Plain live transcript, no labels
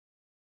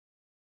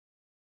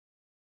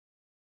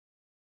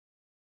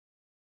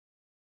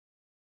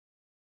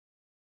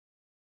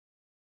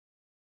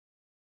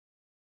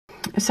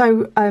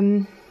So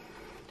I'm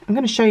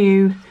going to show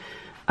you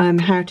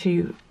how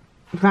to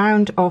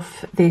round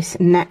off this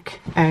neck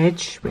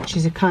edge, which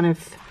is a kind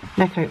of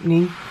neck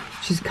opening,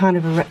 which is kind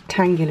of a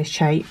rectangular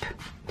shape.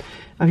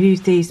 I've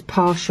used these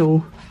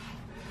partial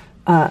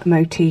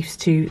motifs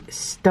to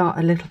start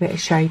a little bit of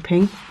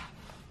shaping,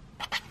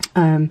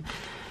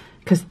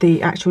 because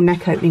the actual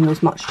neck opening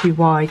was much too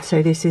wide,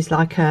 so this is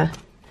like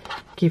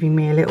giving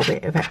me a little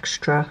bit of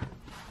extra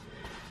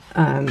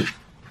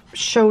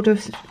shoulder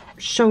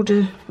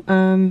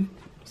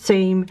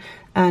seam,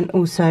 and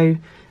also,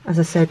 as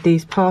I said,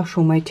 these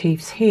partial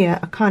motifs here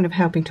are kind of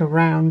helping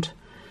to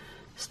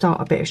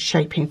start a bit of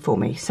shaping for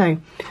me. So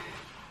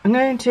I'm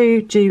going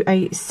to do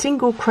a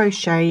single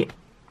crochet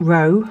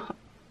row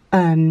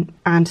and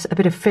a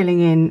bit of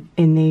filling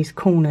in these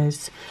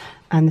corners,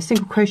 and the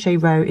single crochet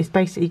row is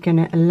basically going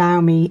to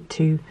allow me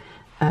to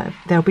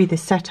there'll be the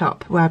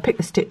setup where I pick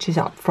the stitches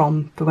up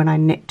from for when I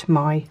knit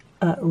my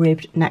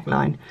ribbed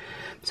neckline.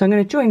 So I'm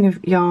going to join the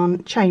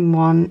yarn, chain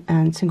 1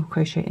 and single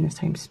crochet in the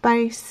same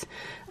space,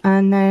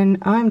 and then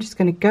I'm just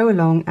going to go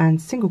along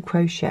and single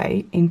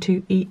crochet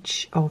into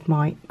each of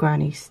my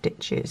granny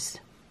stitches.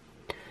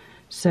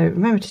 So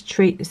remember to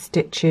treat the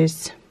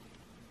stitches,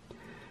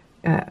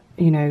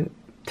 you know,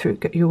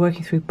 you're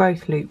working through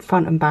both loop,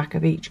 front and back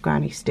of each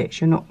granny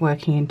stitch. You're not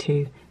working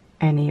into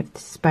any of the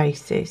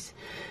spaces.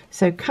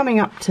 So coming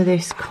up to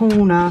this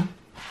corner,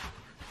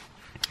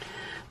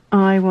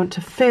 I want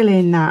to fill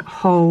in that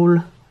hole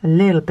a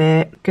little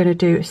bit. Going to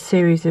do a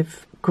series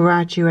of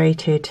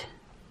graduated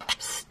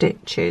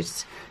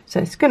stitches, so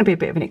it's going to be a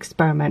bit of an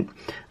experiment.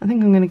 I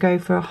think I'm going to go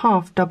for a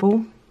half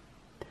double,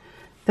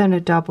 then a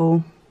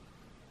double,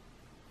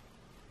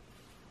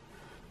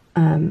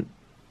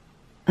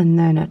 and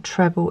then a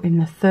treble in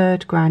the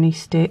third granny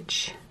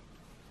stitch.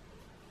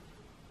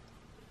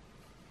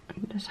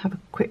 Just have a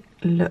quick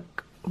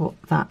look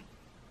what that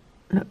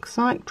looks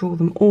like. Draw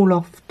them all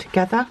off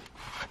together.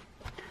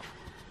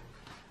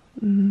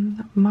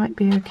 That might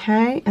be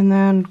okay. And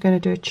then I'm going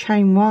to do a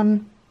chain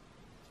 1,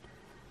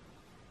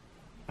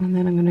 and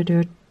then I'm going to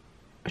do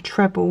a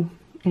treble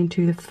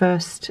into the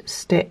first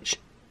stitch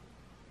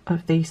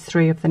of these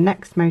 3 of the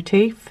next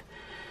motif,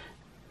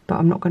 but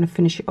I'm not going to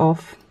finish it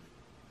off.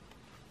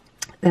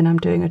 Then I'm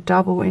doing a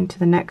double into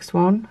the next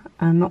one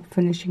and not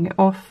finishing it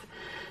off,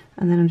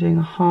 and then I'm doing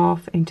a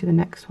half into the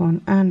next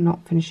one and not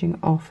finishing it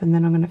off, and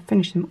then I'm going to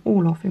finish them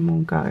all off in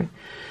one go.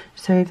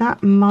 So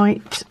that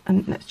might,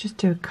 and let's just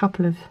do a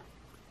couple of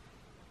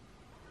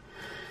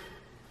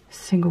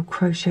single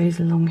crochets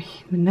along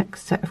the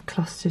next set of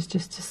clusters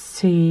just to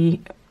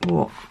see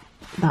what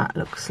that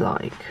looks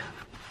like.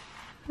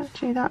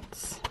 Actually,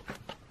 that's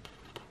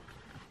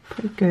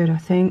pretty good, I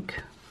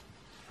think.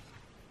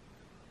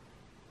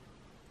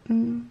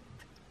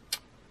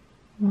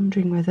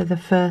 Wondering whether the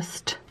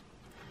first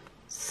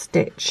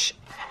stitch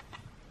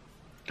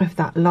of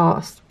that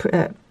last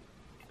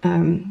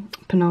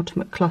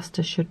penultimate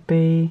cluster should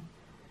be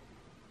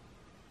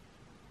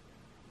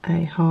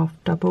a half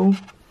double.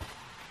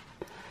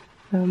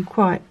 I'm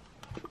quite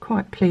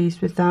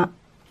pleased with that.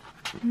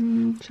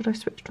 Should I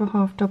switch to a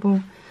half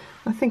double?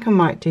 I think I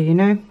might do, you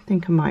know. I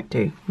think I might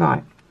do.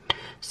 Right.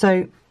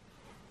 So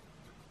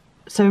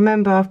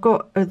remember, I've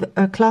got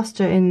a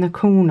cluster in the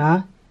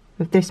corner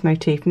of this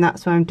motif, and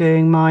that's where I'm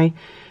doing my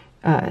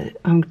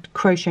I'm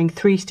crocheting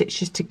 3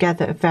 stitches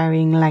together of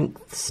varying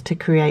lengths to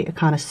create a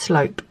kind of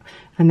slope,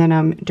 and then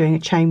I'm doing a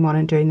chain 1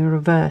 and doing the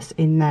reverse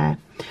in there.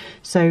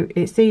 So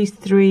it's these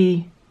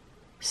 3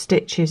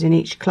 stitches in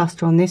each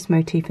cluster on this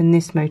motif and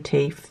this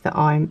motif that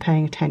I'm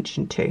paying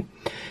attention to.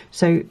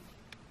 So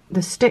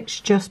the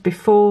stitch just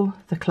before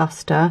the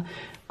cluster,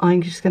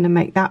 I'm just going to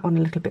make that one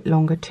a little bit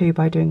longer too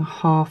by doing a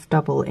half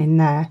double in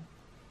there.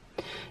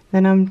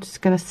 Then I'm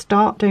just going to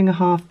start doing a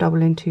half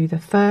double into the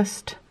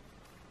first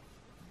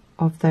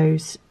of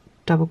those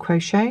double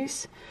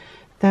crochets.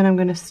 Then I'm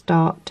going to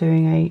start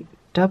doing a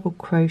double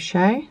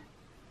crochet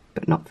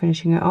but not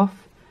finishing it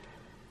off,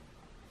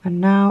 and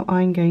now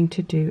I'm going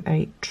to do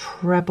a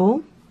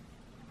treble,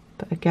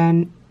 but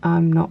again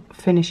I'm not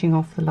finishing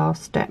off the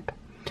last step.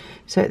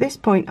 So at this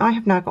point I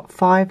have now got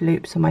 5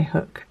 loops on my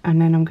hook, and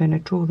then I'm going to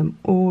draw them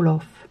all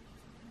off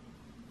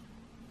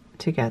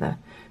together.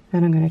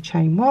 Then I'm going to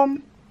chain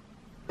 1,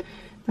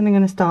 then I'm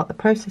going to start the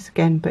process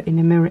again but in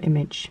a mirror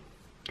image.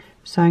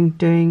 So I'm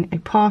doing a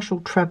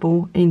partial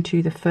treble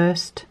into the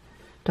first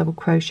double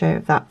crochet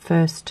of that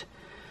first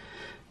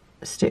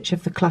stitch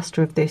of the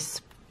cluster of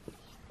this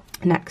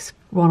next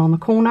one on the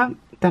corner.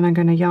 Then I'm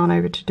going to yarn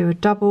over to do a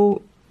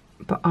double,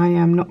 but I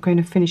am not going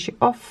to finish it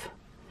off.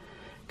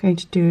 I'm going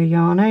to do a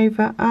yarn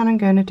over and I'm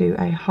going to do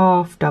a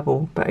half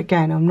double, but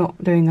again I'm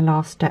not doing the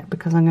last step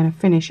because I'm going to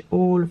finish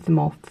all of them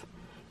off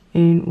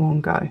in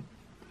one go.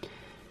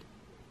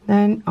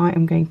 Then I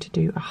am going to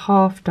do a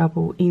half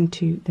double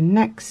into the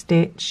next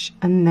stitch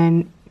and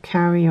then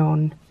carry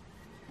on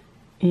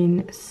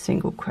in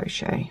single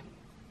crochet.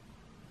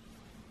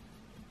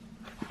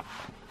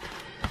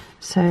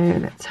 So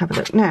let's have a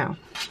look now.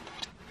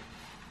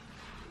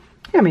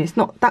 I mean, it's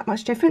not that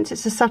much difference,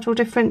 it's a subtle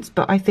difference,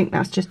 but I think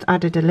that's just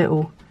added a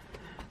little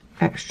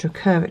extra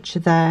curvature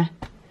there.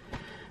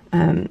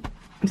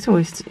 It's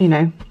always, you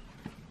know,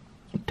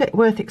 a bit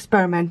worth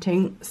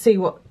experimenting, see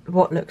what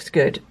looks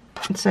good.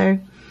 And so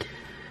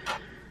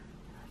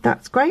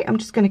that's great. I'm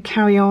just going to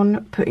carry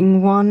on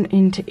putting one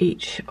into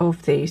each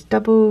of these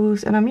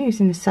doubles, and I'm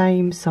using the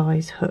same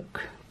size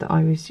hook that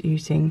I was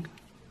using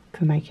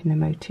for making the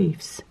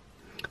motifs.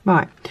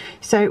 Right,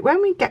 so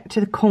when we get to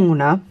the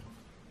corner,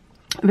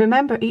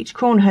 remember each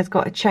corner has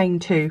got a chain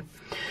too.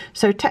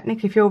 So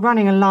technically if you're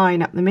running a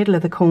line up the middle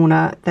of the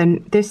corner,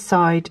 then this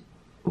side,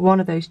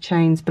 one of those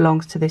chains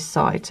belongs to this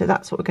side. So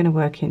that's what we're going to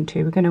work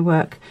into. We're going to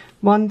work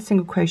one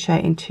single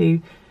crochet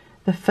into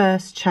the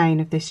first chain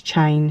of this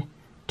chain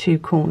 2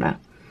 corner.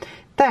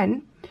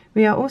 Then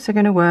we are also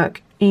going to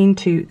work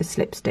into the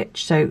slip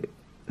stitch. So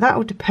that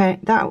will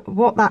depend,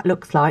 what that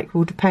looks like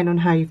will depend on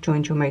how you've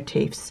joined your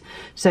motifs.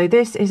 So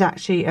this is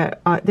actually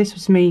this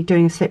was me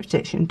doing a slip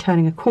stitch and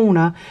turning a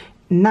corner,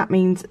 and that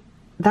means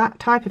that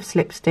type of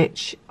slip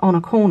stitch on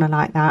a corner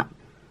like that,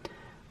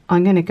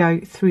 I'm going to go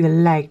through the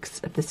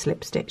legs of the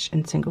slip stitch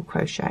and single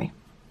crochet.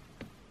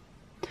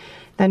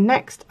 Then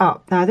next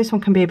up, now this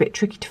one can be a bit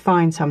tricky to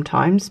find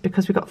sometimes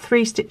because we've got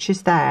 3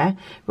 stitches there,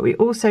 but we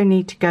also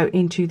need to go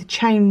into the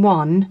chain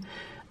 1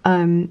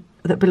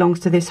 that belongs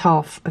to this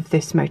half of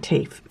this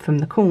motif from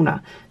the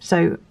corner.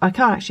 So I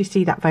can't actually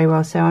see that very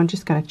well, so I'm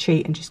just going to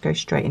cheat and just go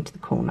straight into the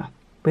corner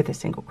with a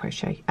single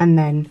crochet, and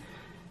then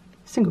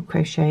single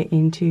crochet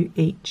into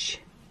each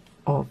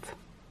of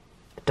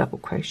the double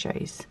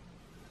crochets.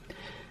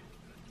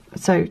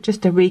 So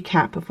just a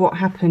recap of what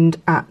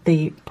happened at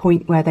the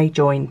point where they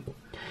join.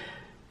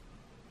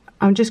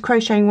 I'm just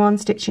crocheting 1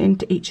 stitch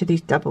into each of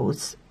these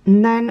doubles,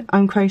 and then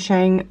I'm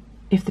crocheting,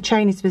 if the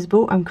chain is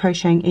visible, I'm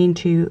crocheting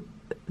into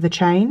the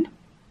chain,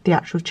 the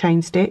actual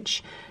chain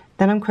stitch,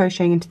 then I'm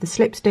crocheting into the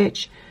slip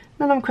stitch,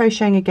 then I'm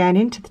crocheting again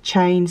into the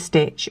chain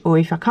stitch, or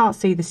if I can't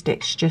see the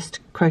stitch, just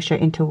crochet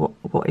into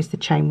what is the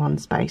chain 1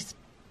 space.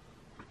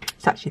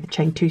 It's actually the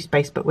chain 2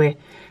 space, but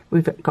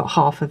we've got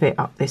half of it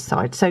up this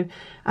side. So,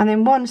 and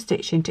then 1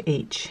 stitch into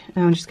each.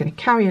 And I'm just going to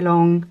carry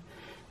along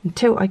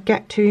until I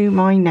get to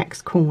my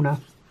next corner.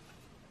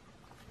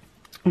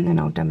 And then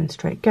I'll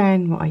demonstrate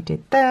again what I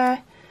did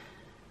there.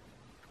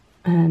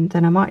 And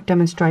then I might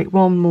demonstrate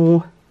one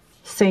more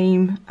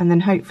seam, and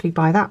then hopefully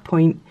by that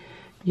point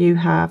you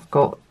have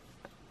got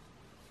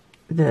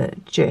the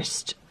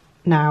gist.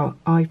 Now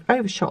I've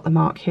overshot the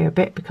mark here a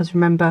bit because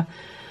remember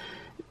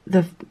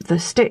the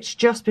stitch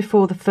just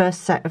before the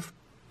first set of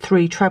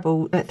 3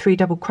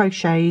 double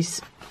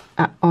crochets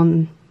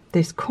on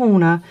this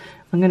corner,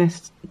 I'm going to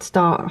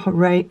start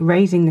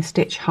raising the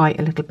stitch height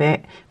a little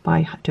bit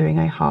by doing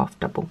a half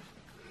double.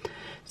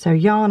 So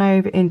yarn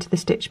over into the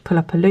stitch, pull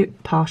up a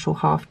loop, partial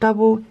half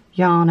double,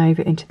 yarn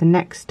over into the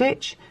next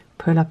stitch,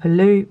 pull up a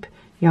loop,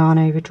 yarn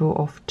over, draw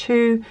off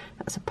 2,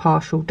 that's a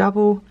partial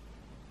double,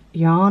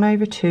 yarn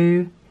over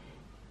 2,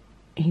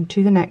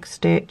 into the next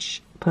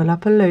stitch, pull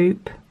up a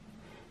loop,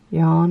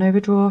 yarn over,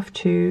 draw off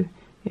 2,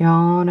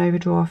 yarn over,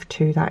 draw off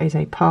 2, that is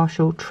a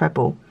partial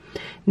treble.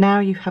 Now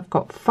you have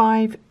got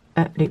 5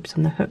 loops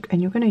on the hook,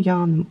 and you're going to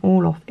yarn them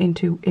all off in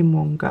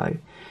one go.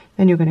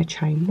 Then you're going to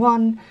chain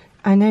 1,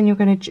 and then you're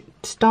going to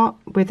start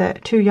with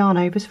 2 yarn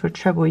overs for a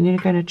treble, and you're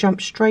going to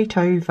jump straight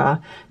over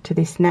to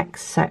this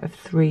next set of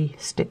 3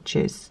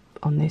 stitches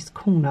on this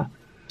corner.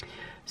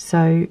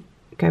 So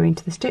go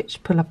into the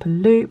stitch, pull up a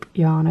loop,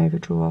 yarn over,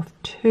 draw off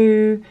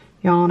 2,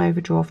 yarn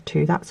over, draw off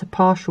 2, that's a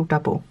partial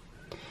double.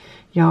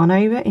 Yarn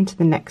over into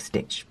the next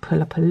stitch,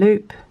 pull up a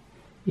loop,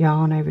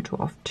 yarn over, draw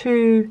off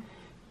 2,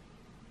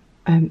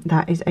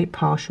 that is a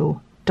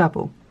partial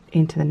double.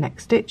 Into the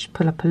next stitch,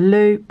 pull up a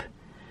loop,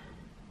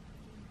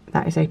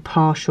 that is a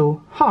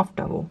partial half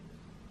double.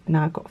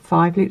 Now I've got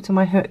 5 loops on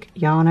my hook,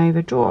 yarn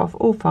over, draw off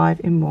all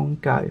 5 in one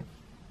go.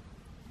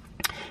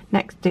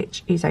 Next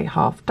stitch is a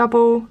half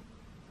double,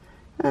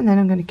 and then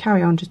I'm going to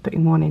carry on just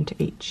putting 1 into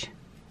each.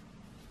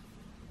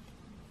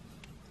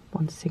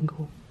 1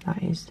 single,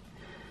 that is,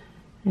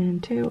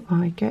 until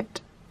I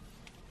get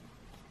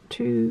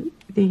to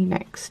the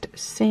next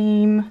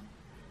seam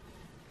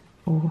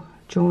or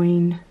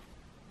join.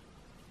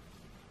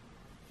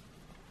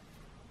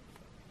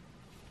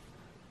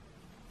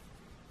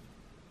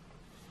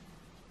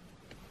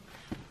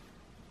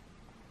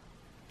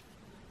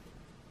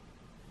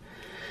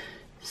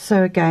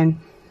 So again,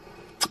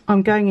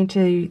 I'm going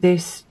into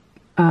this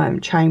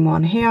chain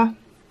 1 here,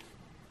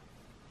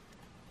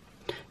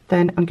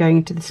 then I'm going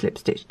into the slip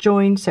stitch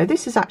join. So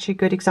this is actually a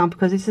good example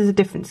because this is a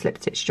different slip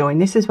stitch join.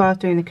 This is where I was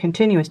doing the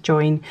continuous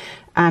join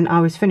and I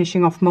was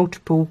finishing off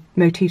multiple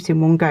motifs in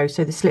one go.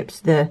 So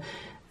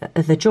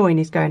the join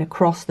is going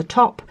across the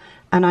top,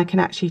 and I can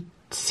actually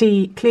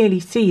clearly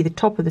see the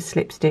top of the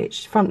slip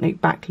stitch, front loop,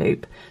 back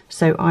loop.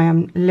 So I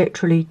am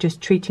literally just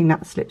treating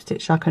that slip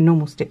stitch like a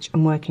normal stitch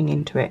and working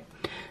into it.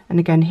 And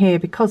again here,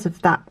 because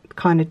of that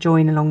kind of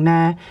join along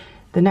there,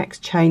 the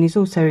next chain is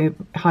also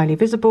highly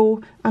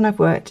visible, and I've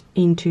worked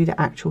into the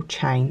actual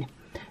chain,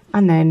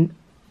 and then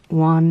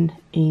 1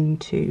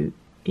 into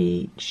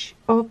each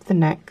of the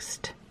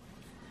next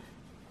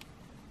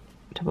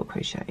double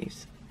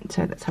crochets.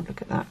 So let's have a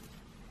look at that.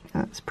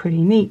 That's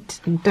pretty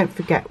neat. And don't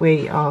forget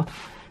we're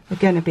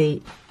going to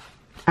be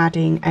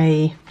adding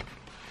a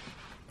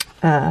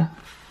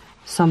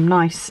some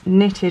nice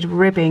knitted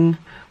ribbing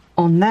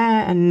on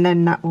there, and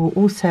then that will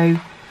also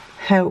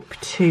help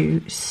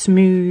to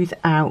smooth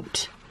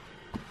out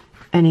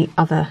any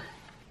other,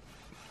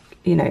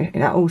 you know,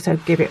 that also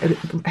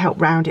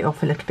help round it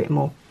off a little bit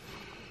more.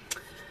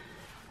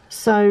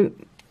 So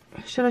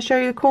shall I show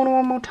you the corner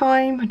one more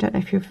time? I don't know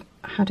if you've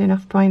had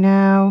enough by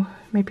now.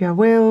 Maybe I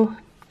will.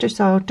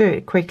 I'll do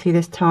it quickly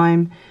this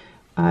time.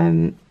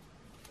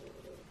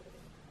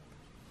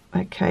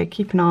 Okay,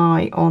 keep an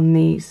eye on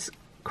these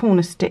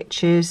corner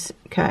stitches.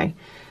 Okay,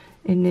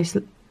 in this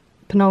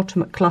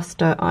penultimate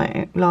cluster,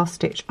 last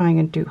stitch, I'm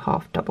going to do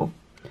half double,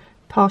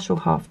 partial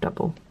half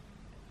double,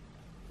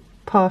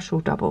 partial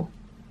double,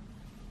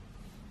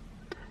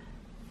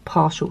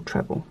 partial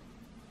treble.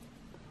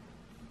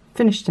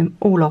 Finish them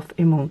all off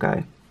in one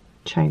go.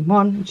 Chain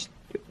one. Just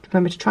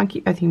remember to try and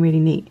keep everything really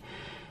neat.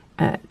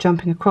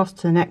 Jumping across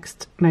to the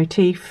next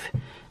motif,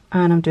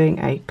 and I'm doing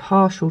a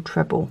partial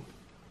treble,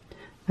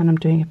 and I'm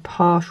doing a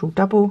partial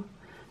double,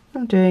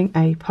 I'm doing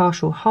a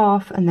partial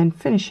half, and then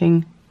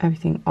finishing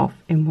everything off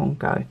in one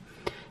go.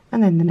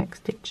 And then the next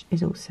stitch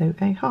is also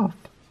a half,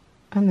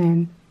 and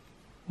then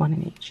one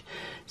in each.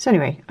 So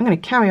anyway, I'm going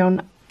to carry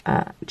on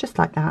just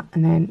like that,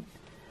 and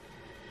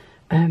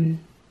then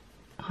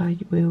I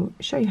will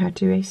show you how to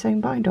do a sewn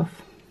bind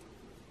off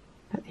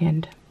at the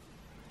end.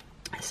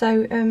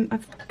 So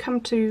I've come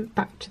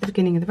back to the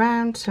beginning of the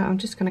round, so I'm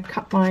just going to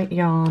cut my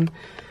yarn,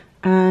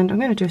 and I'm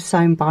going to do a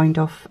sewn bind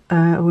off,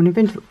 or an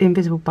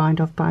invisible bind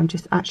off, but I'm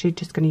actually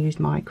just going to use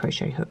my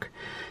crochet hook.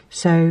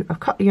 So I've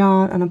cut the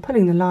yarn and I'm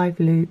pulling the live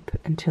loop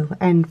until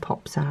the end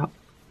pops out,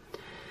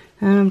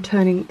 and I'm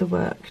turning the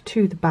work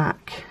to the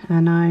back,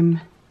 and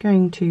I'm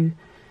going to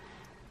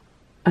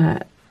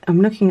I'm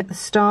looking at the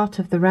start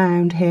of the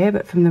round here,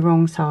 but from the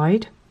wrong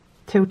side,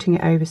 tilting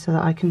it over so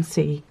that I can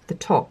see the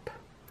top.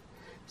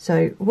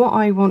 So what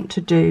I want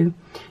to do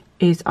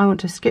is I want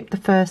to skip the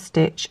first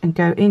stitch and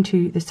go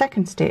into the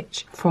second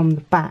stitch from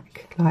the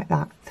back, like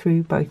that,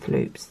 through both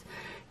loops.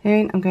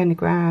 Then I'm going to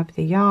grab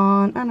the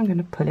yarn and I'm going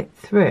to pull it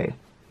through.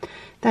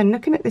 Then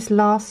looking at this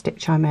last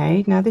stitch I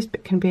made, now this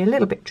bit can be a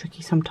little bit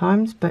tricky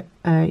sometimes, but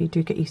you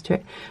do get used to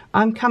it.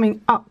 I'm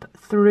coming up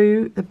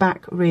through the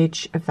back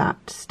ridge of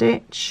that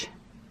stitch,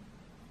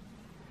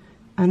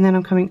 and then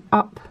I'm coming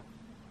up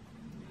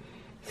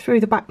through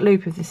the back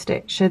loop of the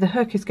stitch. So the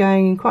hook is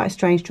going in quite a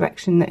strange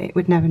direction that it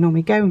would never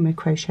normally go when we're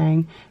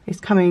crocheting. It's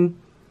coming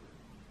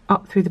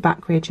up through the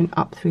back ridge and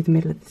up through the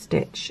middle of the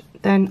stitch.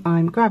 Then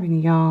I'm grabbing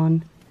the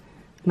yarn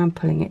and I'm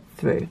pulling it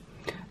through.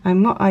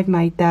 And what I've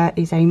made there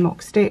is a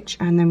mock stitch,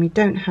 and then we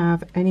don't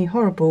have any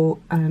horrible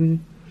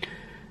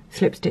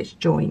slip stitch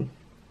join.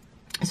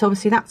 So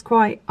obviously that's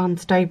quite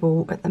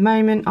unstable at the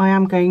moment. I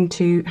am going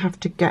to have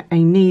to get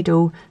a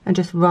needle and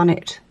just run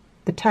it,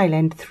 the tail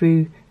end,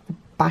 through the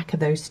back of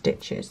those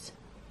stitches.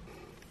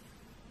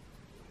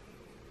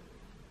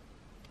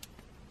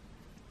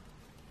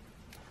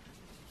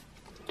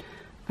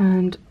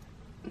 And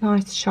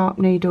nice sharp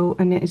needle,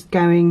 and it is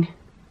going,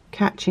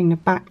 catching the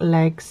back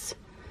legs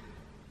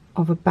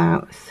of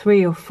about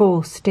 3 or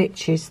 4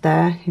 stitches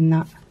there in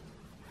that,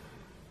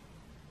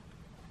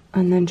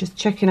 and then just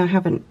checking I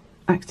haven't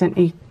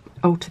accidentally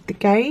altered the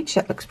gauge.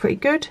 That looks pretty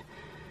good.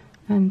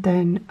 And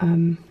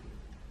then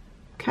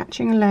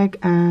catching a leg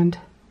and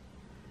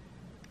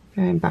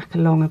going back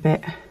along a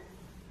bit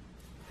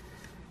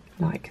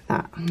like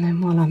that. And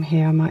then while I'm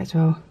here I might as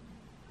well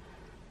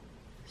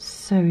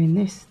sew in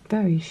this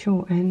very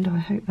short end. I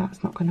hope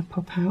that's not going to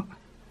pop out.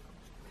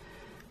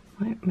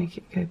 Might make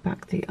it go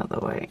back the other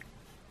way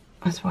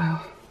as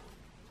well.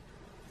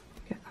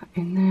 Get that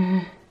in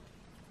there.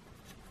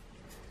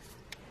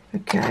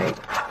 Okay.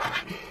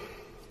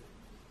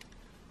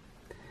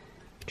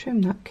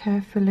 Trim that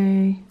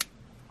carefully,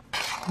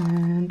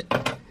 and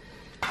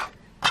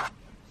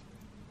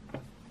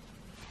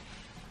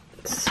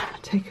let's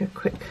take a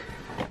quick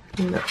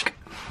look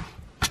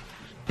at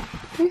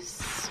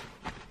this.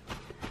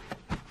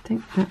 I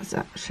think that's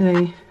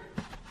actually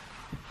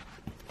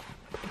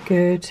pretty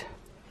good,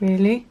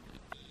 really.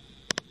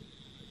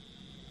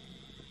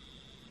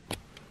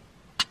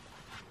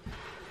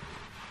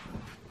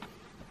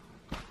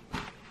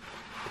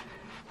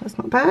 That's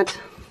not bad.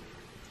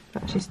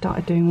 I've actually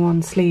started doing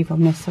one sleeve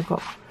on this. I've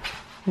got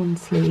one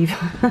sleeve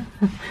and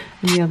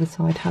the other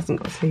side hasn't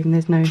got a sleeve, and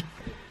there's no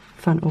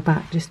front or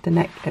back, just the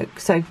neck yoke.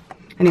 So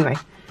anyway,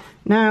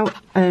 now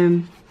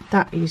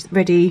that is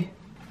ready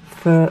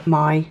for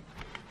my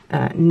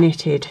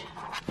knitted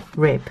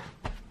rib.